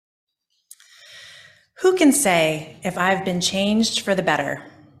Who can say if I've been changed for the better,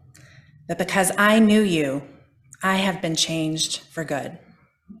 that because I knew you, I have been changed for good?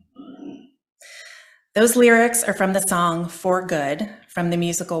 Those lyrics are from the song For Good from the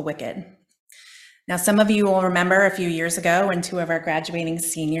musical Wicked. Now, some of you will remember a few years ago when two of our graduating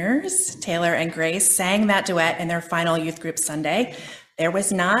seniors, Taylor and Grace, sang that duet in their final youth group Sunday. There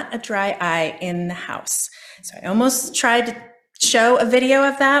was not a dry eye in the house. So I almost tried to show a video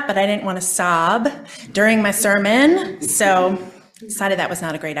of that, but I didn't want to sob during my sermon, so decided that was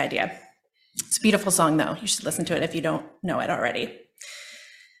not a great idea. It's a beautiful song, though. You should listen to it if you don't know it already.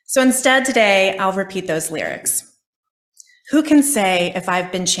 So instead today, I'll repeat those lyrics. Who can say if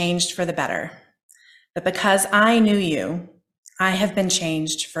I've been changed for the better, that because I knew you, I have been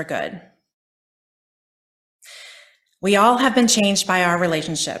changed for good? We all have been changed by our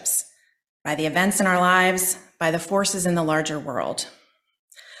relationships, by the events in our lives, by the forces in the larger world.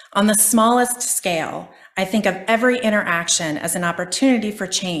 On the smallest scale, I think of every interaction as an opportunity for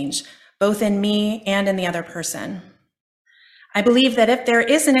change, both in me and in the other person. I believe that if there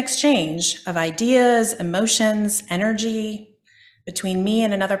is an exchange of ideas, emotions, energy between me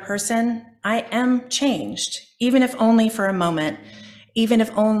and another person, I am changed, even if only for a moment, even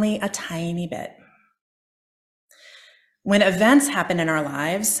if only a tiny bit. When events happen in our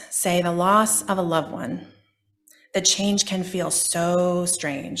lives, say the loss of a loved one, the change can feel so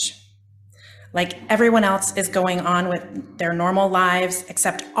strange. Like everyone else is going on with their normal lives,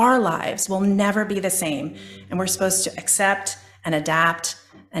 except our lives will never be the same, and we're supposed to accept and adapt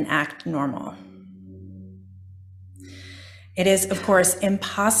and act normal. It is, of course,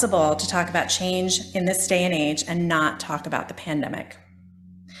 impossible to talk about change in this day and age and not talk about the pandemic.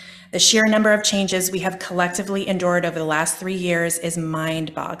 The sheer number of changes we have collectively endured over the last 3 years is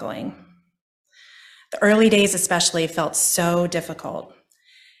mind-boggling. The early days especially felt so difficult.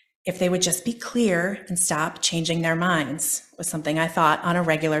 If they would just be clear and stop changing their minds was something I thought on a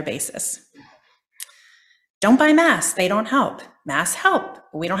regular basis. Don't buy masks, they don't help. Masks help,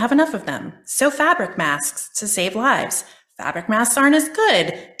 but we don't have enough of them. Sew fabric masks to save lives. Fabric masks aren't as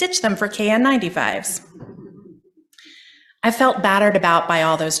good. Ditch them for KN95s. I felt battered about by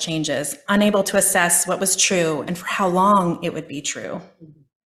all those changes, unable to assess what was true and for how long it would be true.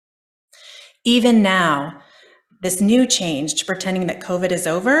 Even now, this new change, pretending that COVID is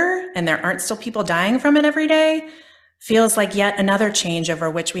over and there aren't still people dying from it every day, feels like yet another change over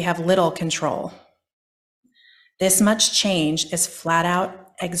which we have little control. This much change is flat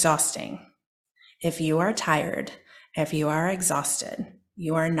out exhausting. If you are tired, if you are exhausted,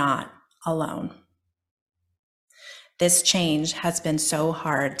 you are not alone. This change has been so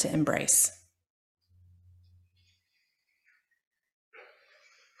hard to embrace.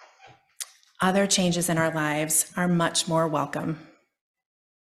 Other changes in our lives are much more welcome.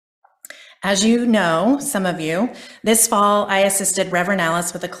 As you know, some of you, this fall I assisted Reverend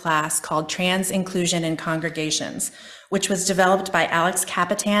Alice with a class called Trans Inclusion in Congregations, which was developed by Alex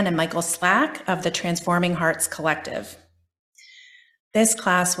Capitan and Michael Slack of the Transforming Hearts Collective. This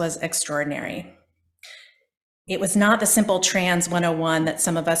class was extraordinary. It was not the simple Trans 101 that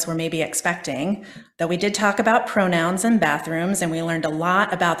some of us were maybe expecting, though we did talk about pronouns and bathrooms, and we learned a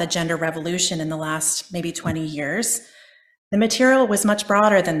lot about the gender revolution in the last maybe 20 years. The material was much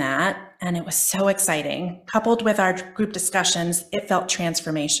broader than that, and it was so exciting. Coupled with our group discussions, it felt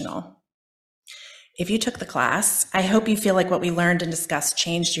transformational. If you took the class, I hope you feel like what we learned and discussed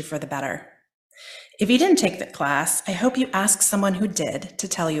changed you for the better. If you didn't take the class, I hope you ask someone who did to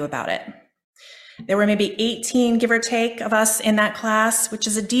tell you about it. There were maybe 18, give or take, of us in that class, which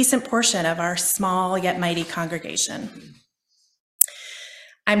is a decent portion of our small yet mighty congregation.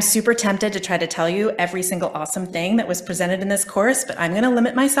 I'm super tempted to try to tell you every single awesome thing that was presented in this course, but I'm going to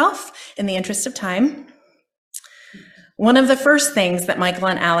limit myself in the interest of time. One of the first things that Michael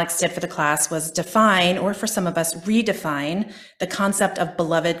and Alex did for the class was define, or for some of us, redefine the concept of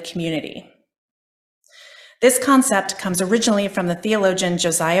beloved community. This concept comes originally from the theologian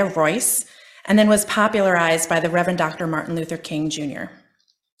Josiah Royce, and then was popularized by the Reverend Dr. Martin Luther King Jr.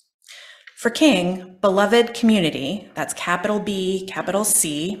 For King, beloved community, that's capital B, capital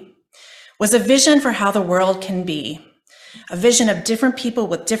C, was a vision for how the world can be, a vision of different people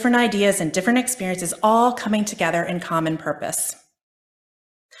with different ideas and different experiences all coming together in common purpose.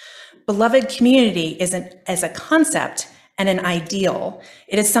 Beloved community isn't as a concept and an ideal.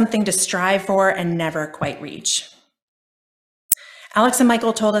 It is something to strive for and never quite reach. Alex and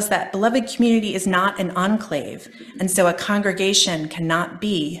Michael told us that beloved community is not an enclave, and so a congregation cannot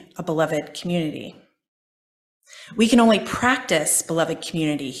be a beloved community. We can only practice beloved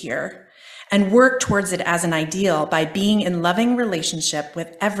community here and work towards it as an ideal by being in loving relationship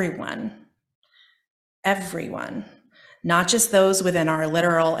with everyone. everyone, not just those within our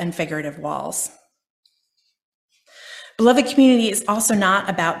literal and figurative walls. Beloved community is also not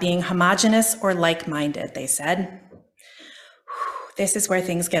about being homogenous or like-minded, they said. This is where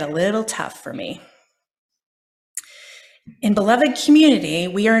things get a little tough for me. In beloved community,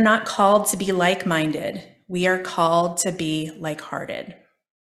 we are not called to be like-minded. We are called to be like-hearted.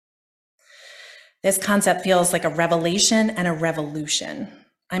 This concept feels like a revelation and a revolution.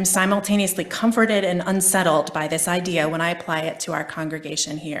 I'm simultaneously comforted and unsettled by this idea when I apply it to our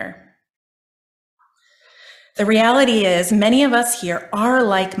congregation here. The reality is, many of us here are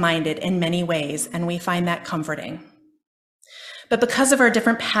like-minded in many ways, and we find that comforting. But because of our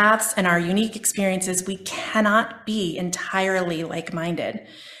different paths and our unique experiences, we cannot be entirely like-minded.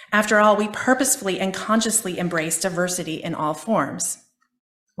 After all, we purposefully and consciously embrace diversity in all forms,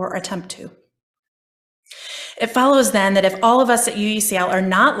 or attempt to. It follows then that if all of us at UUCL are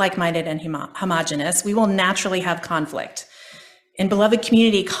not like-minded and homogenous, we will naturally have conflict. In beloved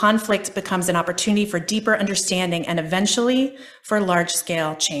community, conflict becomes an opportunity for deeper understanding and eventually for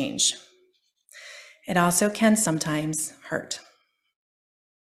large-scale change. It also can sometimes hurt.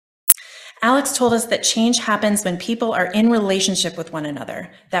 Alex told us that change happens when people are in relationship with one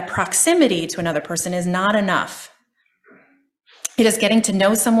another, that proximity to another person is not enough. It is getting to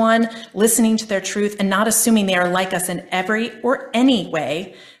know someone, listening to their truth, and not assuming they are like us in every or any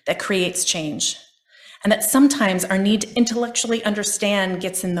way that creates change. And that sometimes our need to intellectually understand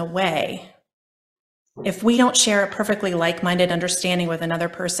gets in the way. If we don't share a perfectly like-minded understanding with another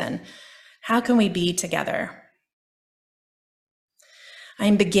person, how can we be together?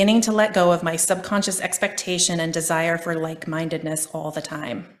 I'm beginning to let go of my subconscious expectation and desire for like-mindedness all the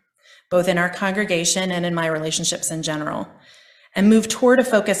time, both in our congregation and in my relationships in general, and move toward a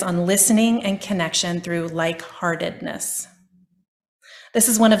focus on listening and connection through like-heartedness. This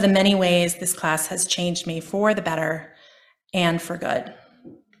is one of the many ways this class has changed me for the better and for good.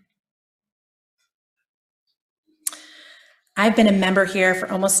 I've been a member here for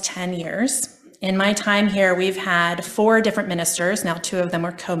almost 10 years. In my time here, we've had 4 different ministers, now 2 of them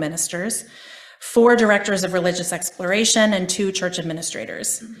were co-ministers, 4 directors of religious exploration, and 2 church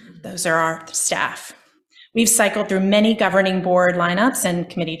administrators. Those are our staff. We've cycled through many governing board lineups and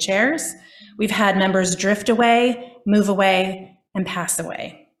committee chairs. We've had members drift away, move away, and pass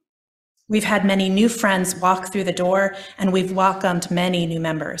away. We've had many new friends walk through the door, and we've welcomed many new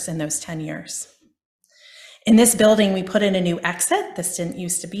members in those 10 years. In this building, we put in a new exit. This didn't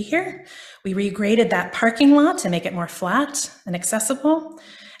used to be here. We regraded that parking lot to make it more flat and accessible.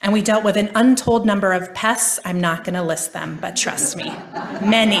 And we dealt with an untold number of pests. I'm not going to list them, but trust me,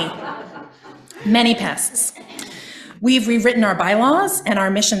 many pests. We've rewritten our bylaws and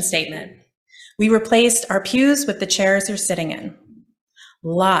our mission statement. We replaced our pews with the chairs you're sitting in.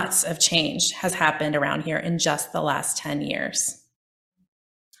 Lots of change has happened around here in just the last 10 years.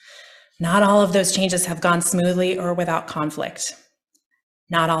 Not all of those changes have gone smoothly or without conflict.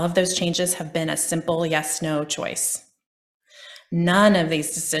 Not all of those changes have been a simple yes/no choice. None of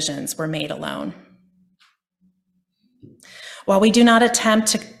these decisions were made alone. While we do not attempt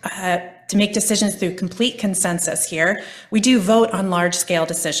to make decisions through complete consensus here, we do vote on large-scale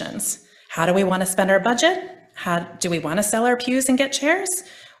decisions. How do we want to spend our budget? How do we want to sell our pews and get chairs?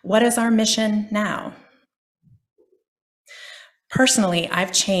 What is our mission now? Personally,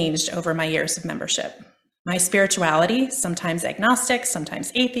 I've changed over my years of membership. My spirituality, sometimes agnostic,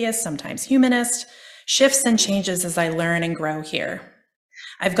 sometimes atheist, sometimes humanist, shifts and changes as I learn and grow here.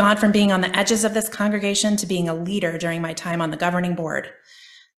 I've gone from being on the edges of this congregation to being a leader during my time on the governing board.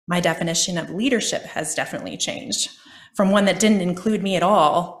 My definition of leadership has definitely changed, from one that didn't include me at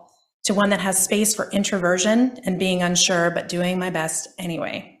all to one that has space for introversion and being unsure, but doing my best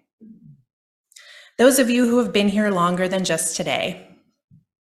anyway. Those of you who have been here longer than just today,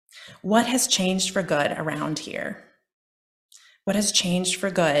 what has changed for good around here? What has changed for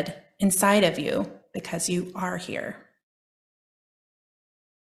good inside of you because you are here?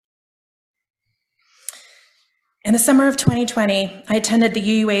 In the summer of 2020, I attended the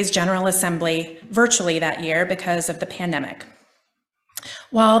UUA's General Assembly virtually that year because of the pandemic.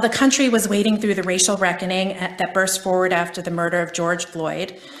 While the country was wading through the racial reckoning that burst forward after the murder of George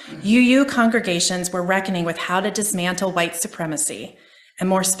Floyd, UU congregations were reckoning with how to dismantle white supremacy, and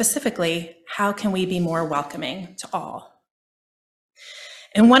more specifically, how can we be more welcoming to all?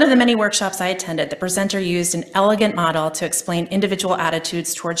 In one of the many workshops I attended, the presenter used an elegant model to explain individual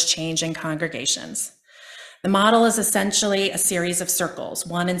attitudes towards change in congregations. The model is essentially a series of circles,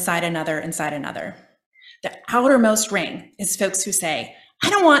 one inside another inside another. The outermost ring is folks who say, I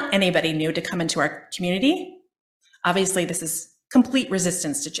don't want anybody new to come into our community. Obviously, this is complete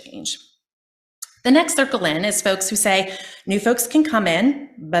resistance to change. The next circle in is folks who say, new folks can come in,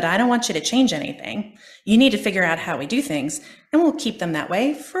 but I don't want you to change anything. You need to figure out how we do things, and we'll keep them that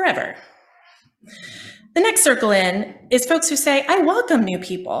way forever. The next circle in is folks who say, I welcome new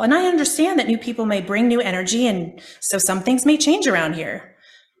people, and I understand that new people may bring new energy, and so some things may change around here.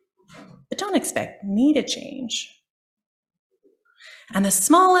 But don't expect me to change. And the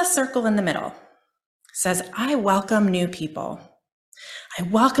smallest circle in the middle says, I welcome new people. I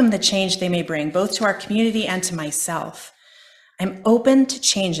welcome the change they may bring, both to our community and to myself. I'm open to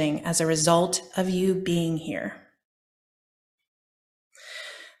changing as a result of you being here.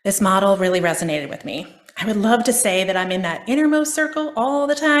 This model really resonated with me. I would love to say that I'm in that innermost circle all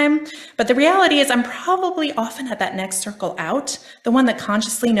the time, but the reality is I'm probably often at that next circle out, the one that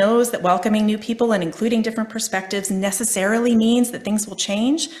consciously knows that welcoming new people and including different perspectives necessarily means that things will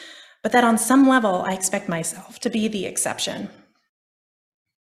change, but that on some level, I expect myself to be the exception.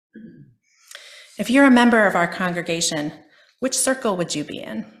 If you're a member of our congregation, which circle would you be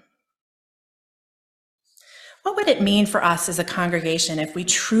in? What would it mean for us as a congregation if we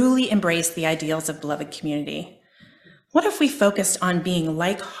truly embraced the ideals of beloved community? What if we focused on being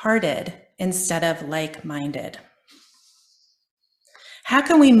like-hearted instead of like-minded? How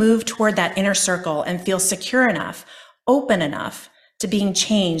can we move toward that inner circle and feel secure enough, open enough to being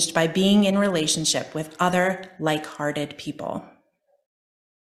changed by being in relationship with other like-hearted people?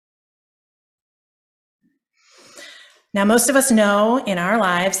 Now, most of us know in our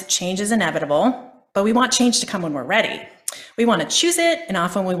lives change is inevitable, but we want change to come when we're ready. We want to choose it, and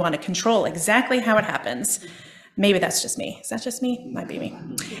often we want to control exactly how it happens. Maybe that's just me. Is that just me? Might be me.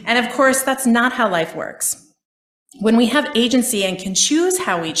 And of course, that's not how life works. When we have agency and can choose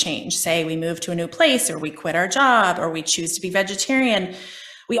how we change, say we move to a new place, or we quit our job, or we choose to be vegetarian,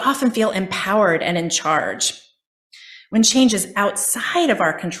 we often feel empowered and in charge. When change is outside of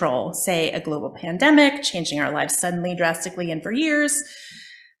our control, say a global pandemic, changing our lives suddenly, drastically, and for years,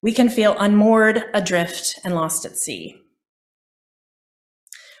 we can feel unmoored, adrift, and lost at sea.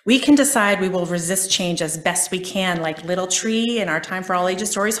 We can decide we will resist change as best we can, like Little Tree in our Time for All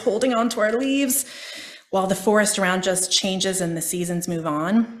Ages stories, holding on to our leaves while the forest around us changes and the seasons move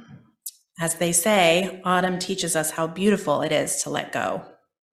on. As they say, autumn teaches us how beautiful it is to let go.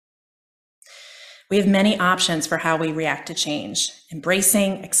 We have many options for how we react to change,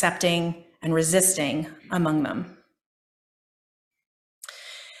 embracing, accepting, and resisting among them.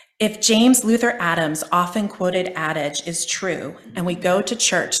 If James Luther Adams' often quoted adage is true, and we go to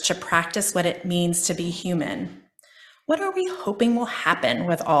church to practice what it means to be human, what are we hoping will happen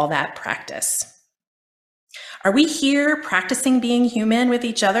with all that practice? Are we here practicing being human with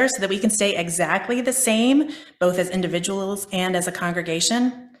each other so that we can stay exactly the same, both as individuals and as a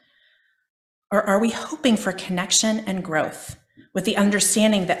congregation? Or are we hoping for connection and growth with the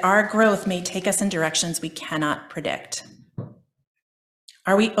understanding that our growth may take us in directions we cannot predict?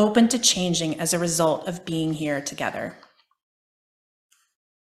 Are we open to changing as a result of being here together?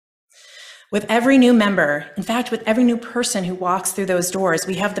 With every new member, in fact, with every new person who walks through those doors,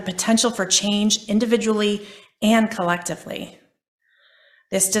 we have the potential for change individually and collectively.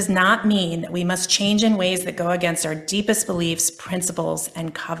 This does not mean that we must change in ways that go against our deepest beliefs, principles,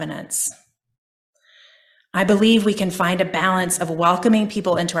 and covenants. I believe we can find a balance of welcoming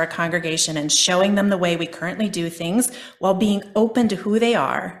people into our congregation and showing them the way we currently do things while being open to who they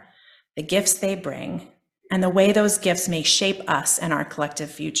are, the gifts they bring, and the way those gifts may shape us and our collective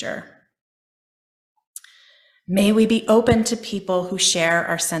future. May we be open to people who share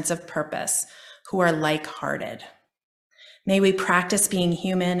our sense of purpose, who are like-hearted. May we practice being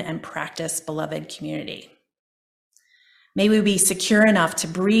human and practice beloved community. May we be secure enough to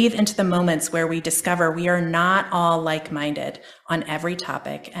breathe into the moments where we discover we are not all like-minded on every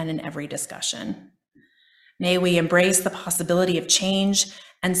topic and in every discussion. May we embrace the possibility of change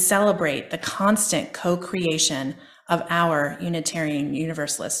and celebrate the constant co-creation of our Unitarian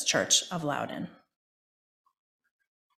Universalist Church of Loudoun.